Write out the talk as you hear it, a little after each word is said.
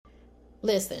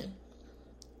Listen,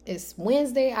 it's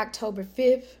Wednesday, October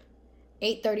 5th,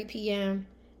 8:30 p.m.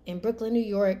 in Brooklyn, New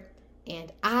York,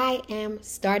 and I am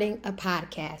starting a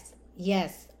podcast.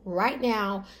 Yes, right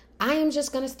now, I am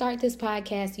just going to start this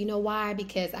podcast. You know why?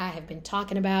 Because I have been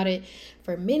talking about it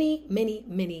for many, many,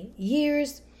 many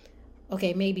years.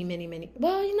 Okay, maybe many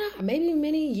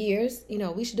years.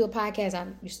 We should do a podcast. I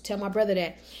used to tell my brother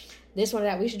that this one or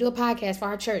that. We should do a podcast for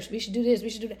our church. We should do this.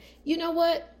 We should do that. You know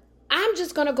what? I'm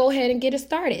just going to go ahead and get it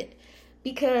started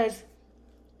because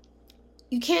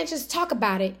you can't just talk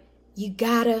about it. You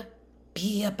got to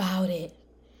be about it.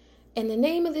 And the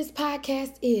name of this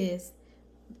podcast is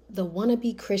the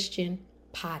Wannabe Christian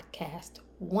Podcast.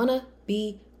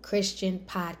 Wannabe Christian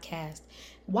Podcast.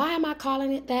 Why am I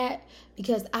calling it that?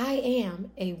 Because I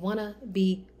am a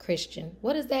wannabe Christian.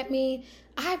 What does that mean?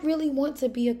 I really want to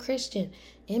be a Christian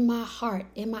in my heart,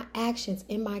 in my actions,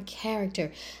 in my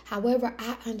character. However,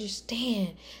 I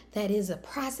understand that is a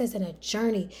process and a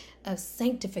journey of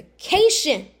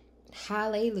sanctification.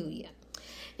 Hallelujah.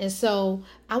 And so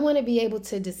I want to be able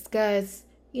to discuss,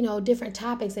 different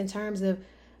topics in terms of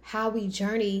how we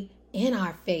journey in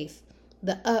our faith,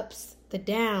 the ups, the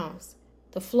downs,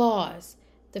 the flaws,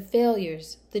 the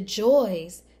failures, the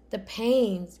joys, the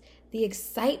pains, the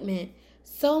excitement.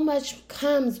 So much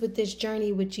comes with this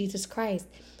journey with Jesus Christ.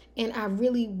 And I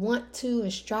really want to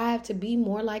and strive to be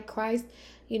more like Christ.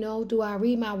 Do I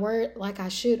read my word like I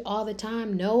should all the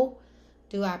time? No.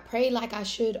 Do I pray like I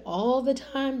should all the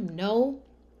time? No.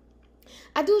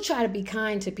 I do try to be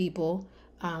kind to people.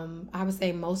 I would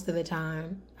say most of the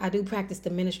time. I do practice the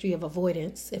ministry of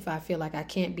avoidance. If I feel like I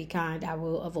can't be kind, I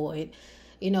will avoid.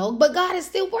 But God is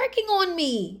still working on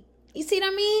me. You see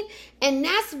what I mean? And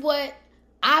that's what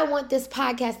I want this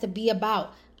podcast to be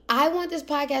about. I want this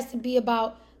podcast to be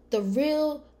about the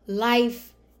real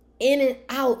life in and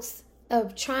outs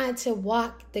of trying to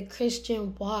walk the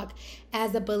Christian walk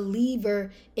as a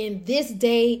believer in this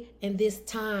day and this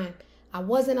time. I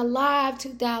wasn't alive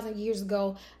 2,000 years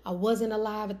ago. I wasn't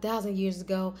alive 1,000 years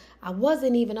ago. I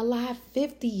wasn't even alive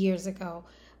 50 years ago.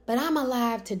 But I'm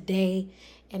alive today,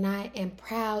 and I am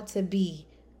proud to be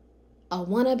a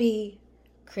wannabe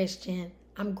Christian.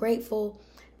 I'm grateful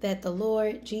that the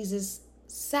Lord Jesus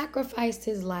sacrificed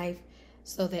his life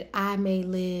so that I may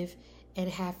live and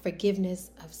have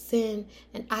forgiveness of sin,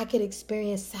 and I could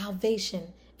experience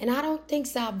salvation. And I don't think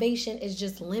salvation is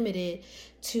just limited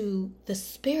to the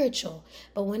spiritual.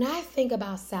 But when I think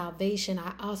about salvation,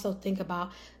 I also think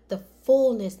about the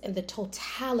fullness and the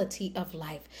totality of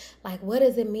life. Like, what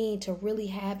does it mean to really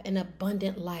have an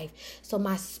abundant life? So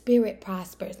my spirit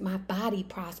prospers, my body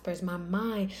prospers, my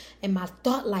mind and my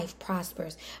thought life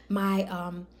prospers,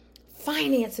 my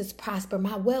finances prosper,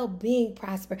 my well-being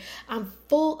prosper. I'm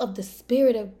full of the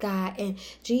Spirit of God. And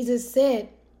Jesus said,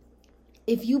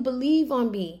 if you believe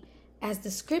on me, as the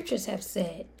scriptures have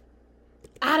said,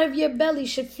 out of your belly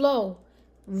should flow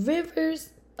rivers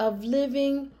of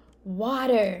living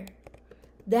water.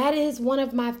 That is one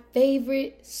of my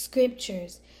favorite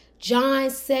scriptures, John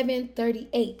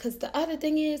 7:38. Because the other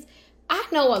thing is, I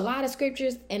know a lot of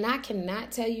scriptures and I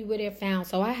cannot tell you where they're found.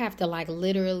 So I have to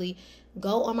literally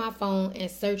go on my phone and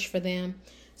search for them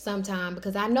sometime,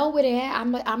 because I know where they're at.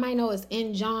 I might know it's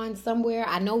in John somewhere.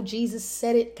 I know Jesus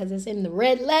said it because it's in the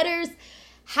red letters.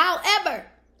 However,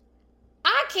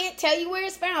 I can't tell you where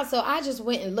it's found. So I just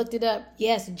went and looked it up.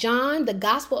 Yes, John, the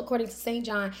gospel according to St.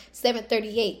 John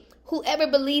 7:38. Whoever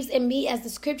believes in me, as the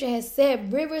scripture has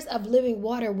said, rivers of living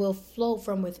water will flow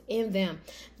from within them.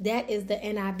 That is the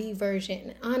NIV version.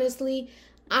 And honestly,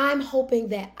 I'm hoping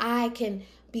that I can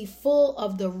be full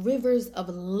of the rivers of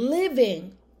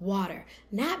living water,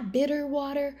 not bitter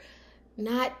water,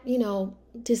 not,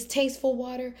 distasteful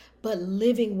water, but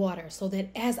living water, so that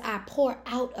as I pour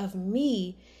out of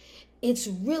me, it's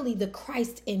really the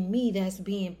Christ in me that's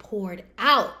being poured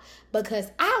out,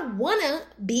 because I want to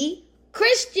be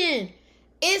Christian.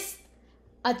 It's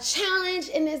a challenge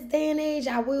in this day and age.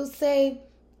 I will say,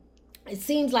 it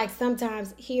seems like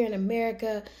sometimes here in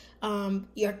America,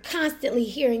 you're constantly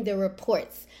hearing the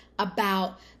reports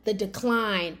about the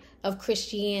decline of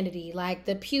Christianity. Like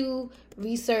the Pew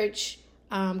Research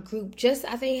group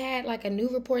I think had a new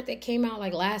report that came out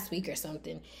last week or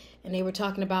something. And they were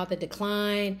talking about the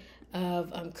decline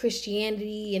of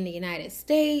Christianity in the United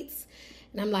States.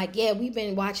 And I'm like, yeah, we've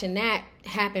been watching that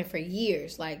happen for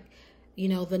years. The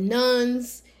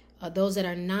nuns, those that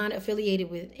are non-affiliated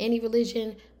with any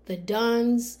religion, the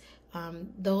duns,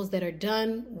 those that are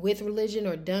done with religion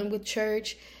or done with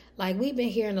church. We've been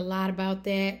hearing a lot about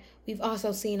that. We've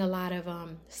also seen a lot of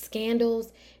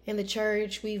scandals in the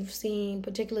church. We've seen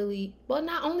particularly,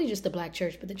 not only just the black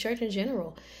church, but the church in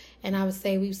general. And I would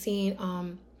say we've seen,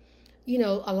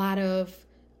 a lot of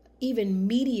even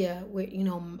media where,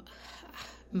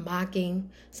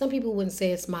 mocking. Some people wouldn't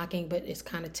say it's mocking, but it's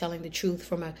kind of telling the truth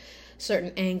from a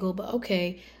certain angle. But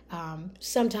okay,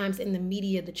 sometimes in the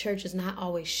media, the church is not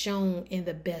always shown in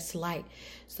the best light.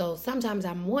 So sometimes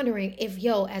I'm wondering if,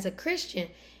 as a Christian,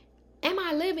 am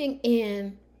I living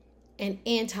in an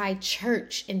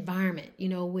anti-church environment,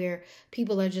 where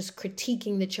people are just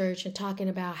critiquing the church and talking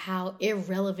about how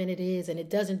irrelevant it is and it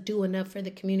doesn't do enough for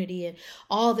the community and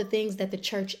all the things that the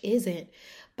church isn't.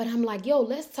 But I'm like,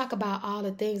 let's talk about all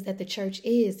the things that the church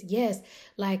is. Yes,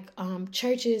 like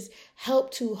churches help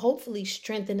to hopefully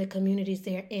strengthen the communities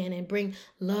they're in and bring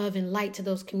love and light to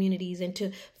those communities and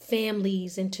to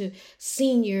families and to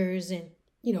seniors and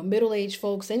middle-aged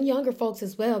folks and younger folks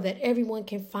as well, that everyone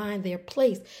can find their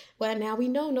place. Well, now we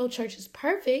know no church is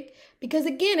perfect because,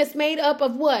 again, it's made up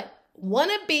of what?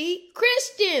 Wannabe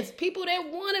Christians, people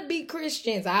that want to be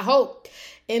Christians, I hope,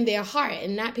 in their heart,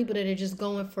 and not people that are just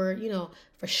going for,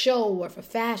 for show or for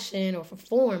fashion or for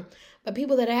form, but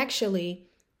people that actually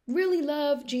really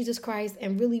love Jesus Christ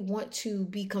and really want to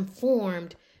be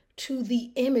conformed to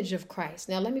the image of Christ.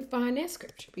 Now, let me find that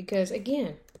scripture because,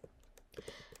 again,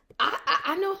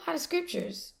 I know a lot of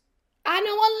scriptures. I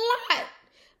know a lot,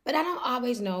 but I don't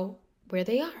always know where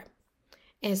they are.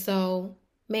 And so,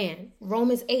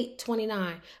 Romans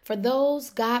 8:29, for those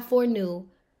God foreknew,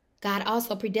 God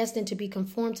also predestined to be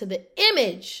conformed to the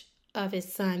image of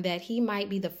his son, that he might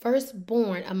be the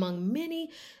firstborn among many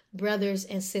brothers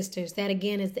and sisters. That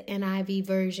again is the NIV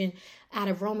version out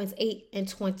of Romans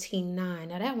 8:29.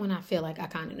 Now that one I feel like I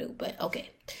kind of knew, but okay,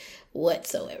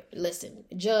 whatsoever. Listen,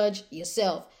 judge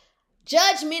yourself.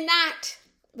 Judge me not,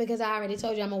 because I already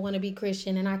told you I'm a wannabe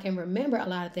Christian and I can remember a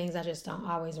lot of things. I just don't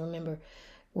always remember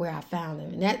where I found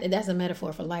them. And that's a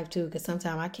metaphor for life too, because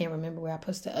sometimes I can't remember where I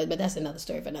put stuff, but that's another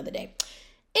story for another day.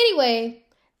 Anyway,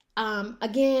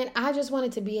 again, I just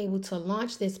wanted to be able to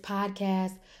launch this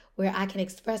podcast where I can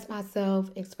express myself,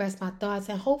 express my thoughts,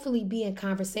 and hopefully be in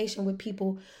conversation with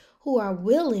people who are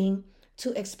willing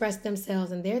to express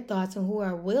themselves and their thoughts, and who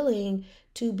are willing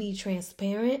to be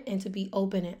transparent and to be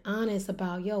open and honest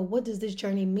about, what does this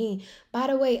journey mean? By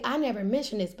the way, I never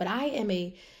mentioned this, but I am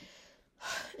a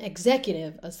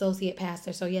executive associate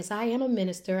pastor. So yes, I am a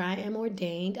minister. I am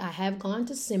ordained. I have gone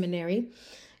to seminary,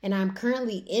 and I'm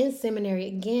currently in seminary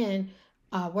again,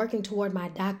 working toward my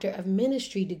Doctor of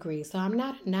Ministry degree. So I'm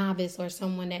not a novice or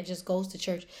someone that just goes to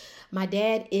church. My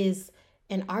dad is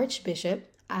an archbishop.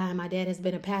 My dad has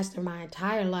been a pastor my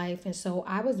entire life. And so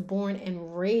I was born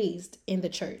and raised in the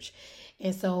church.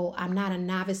 And so I'm not a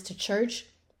novice to church.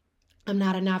 I'm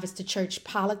not a novice to church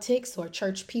politics or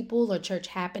church people or church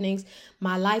happenings.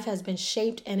 My life has been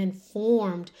shaped and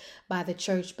informed by the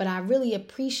church, but I really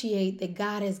appreciate that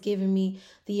God has given me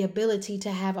the ability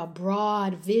to have a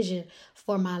broad vision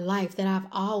for my life, that I've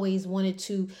always wanted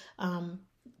to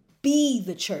be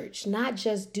the church, not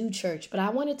just do church, but I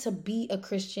wanted to be a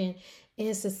Christian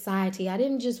in society. I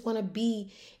didn't just want to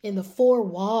be in the four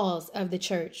walls of the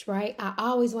church, right? I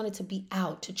always wanted to be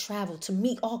out, to travel, to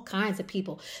meet all kinds of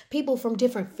people from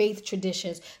different faith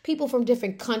traditions, people from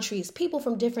different countries, people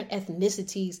from different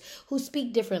ethnicities who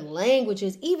speak different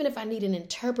languages, even if I need an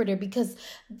interpreter, because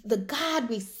the God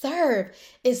we serve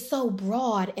is so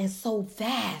broad and so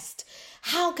vast.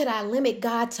 How could I limit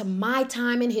God to my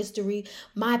time in history,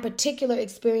 my particular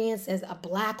experience as a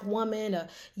Black woman, a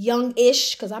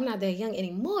young-ish, because I'm not that young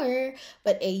anymore,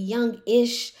 but a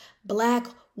young-ish Black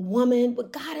woman?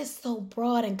 But God is so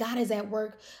broad, and God is at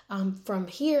work from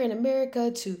here in America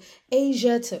to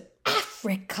Asia to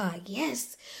Africa,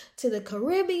 yes, to the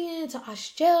Caribbean, to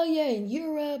Australia and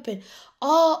Europe and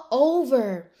all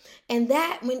over. And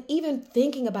that, when even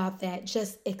thinking about that,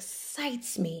 just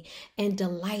excites me and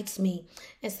delights me.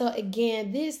 And so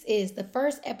again, this is the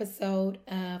first episode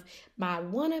of my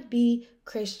Wannabe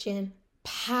Christian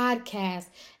podcast.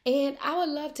 And I would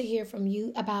love to hear from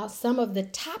you about some of the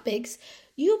topics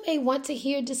you may want to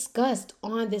hear discussed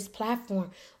on this platform.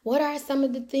 What are some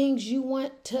of the things you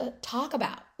want to talk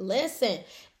about? Listen,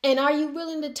 and are you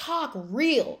willing to talk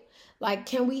real? Like,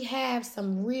 can we have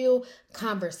some real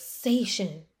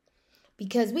conversation?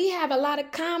 Because we have a lot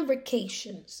of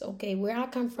convocations, okay? Where I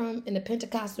come from in the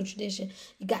Pentecostal tradition,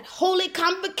 you got holy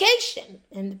convocation,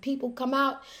 and the people come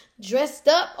out dressed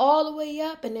up all the way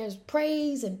up, and there's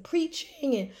praise and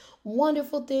preaching and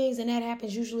wonderful things, and that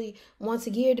happens usually once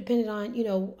a year, depending on,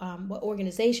 what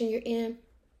organization you're in.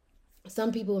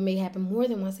 Some people it may happen more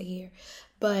than once a year,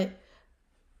 but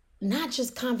not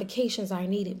just convocations are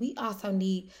needed. We also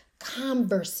need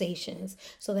conversations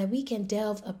so that we can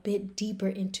delve a bit deeper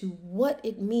into what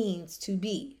it means to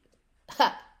be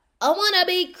I want to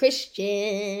be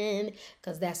Christian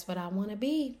because that's what I want to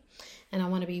be. And I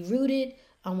want to be rooted.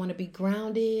 I want to be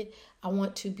grounded. I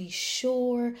want to be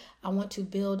sure. I want to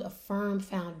build a firm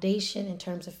foundation in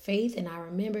terms of faith. And I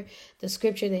remember the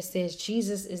scripture that says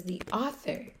Jesus is the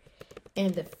author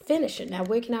and the finisher. Now,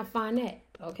 where can I find that?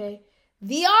 Okay.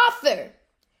 The author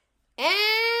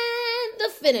and the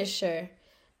finisher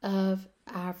of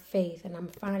our faith. And I'm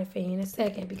going to find it for you in a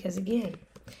second because, again,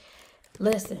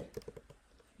 listen,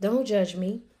 don't judge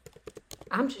me.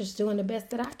 I'm just doing the best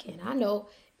that I can. I know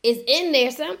it's in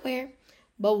there somewhere,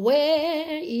 but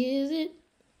where is it?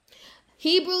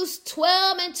 Hebrews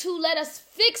 12:2, let us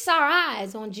fix our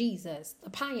eyes on Jesus, the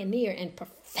pioneer and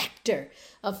perfecter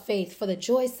of faith. For the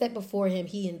joy set before him,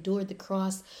 he endured the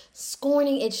cross,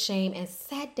 scorning its shame, and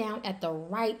sat down at the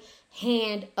right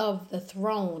hand of the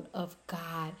throne of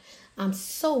God. I'm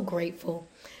so grateful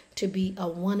to be a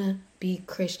wanna-be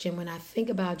Christian. When I think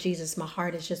about Jesus, my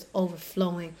heart is just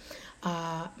overflowing.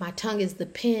 My tongue is the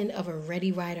pen of a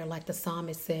ready writer, like the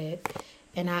psalmist said.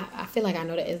 And I feel like I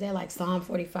know that. Is that like Psalm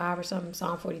 45 or something?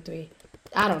 Psalm 43?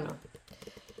 I don't know.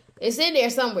 It's in there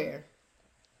somewhere.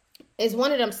 It's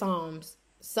one of them psalms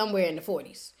somewhere in the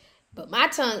 40s. But my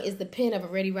tongue is the pen of a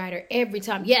ready writer every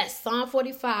time. Yes, Psalm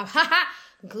 45. Ha ha!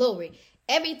 Glory.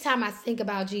 Every time I think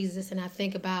about Jesus and I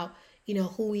think about,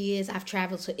 who he is. I've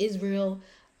traveled to Israel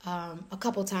a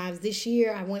couple times. This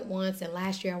year I went once, and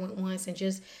last year I went once. And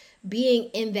just being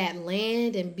in that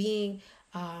land and being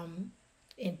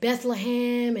in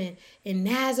Bethlehem and in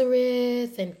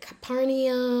Nazareth and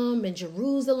Capernaum and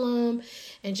Jerusalem,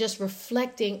 and just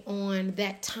reflecting on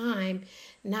that time,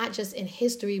 not just in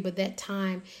history, but that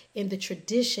time in the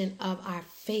tradition of our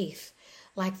faith,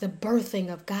 like the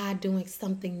birthing of God doing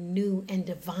something new and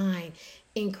divine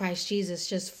in Christ Jesus,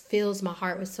 just fills my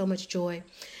heart with so much joy.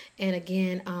 And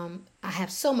again, I have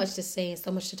so much to say and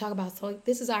so much to talk about. So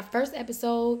this is our first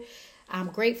episode. I'm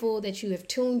grateful that you have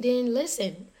tuned in.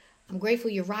 Listen, I'm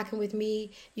grateful you're rocking with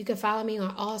me. You can follow me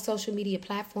on all social media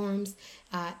platforms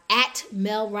at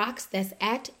Mel Rocks. That's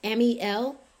at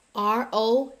MELROCS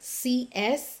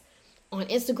on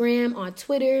Instagram, on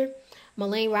Twitter,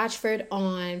 Melaine Rochford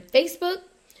on Facebook.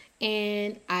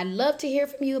 And I'd love to hear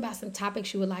from you about some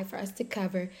topics you would like for us to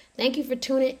cover. Thank you for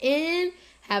tuning in.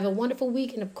 Have a wonderful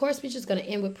week. And of course, we're just going to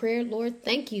end with prayer. Lord,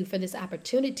 thank you for this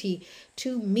opportunity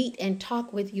to meet and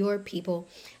talk with your people.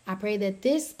 I pray that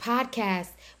this podcast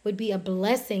would be a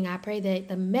blessing. I pray that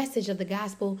the message of the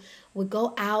gospel would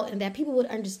go out and that people would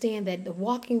understand that the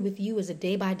walking with you is a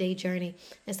day-by-day journey.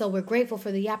 And so we're grateful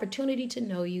for the opportunity to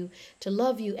know you, to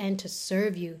love you, and to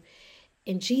serve you.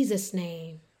 In Jesus'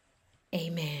 name,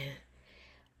 amen.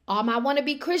 All my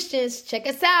wannabe Christians, check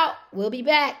us out. We'll be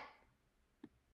back.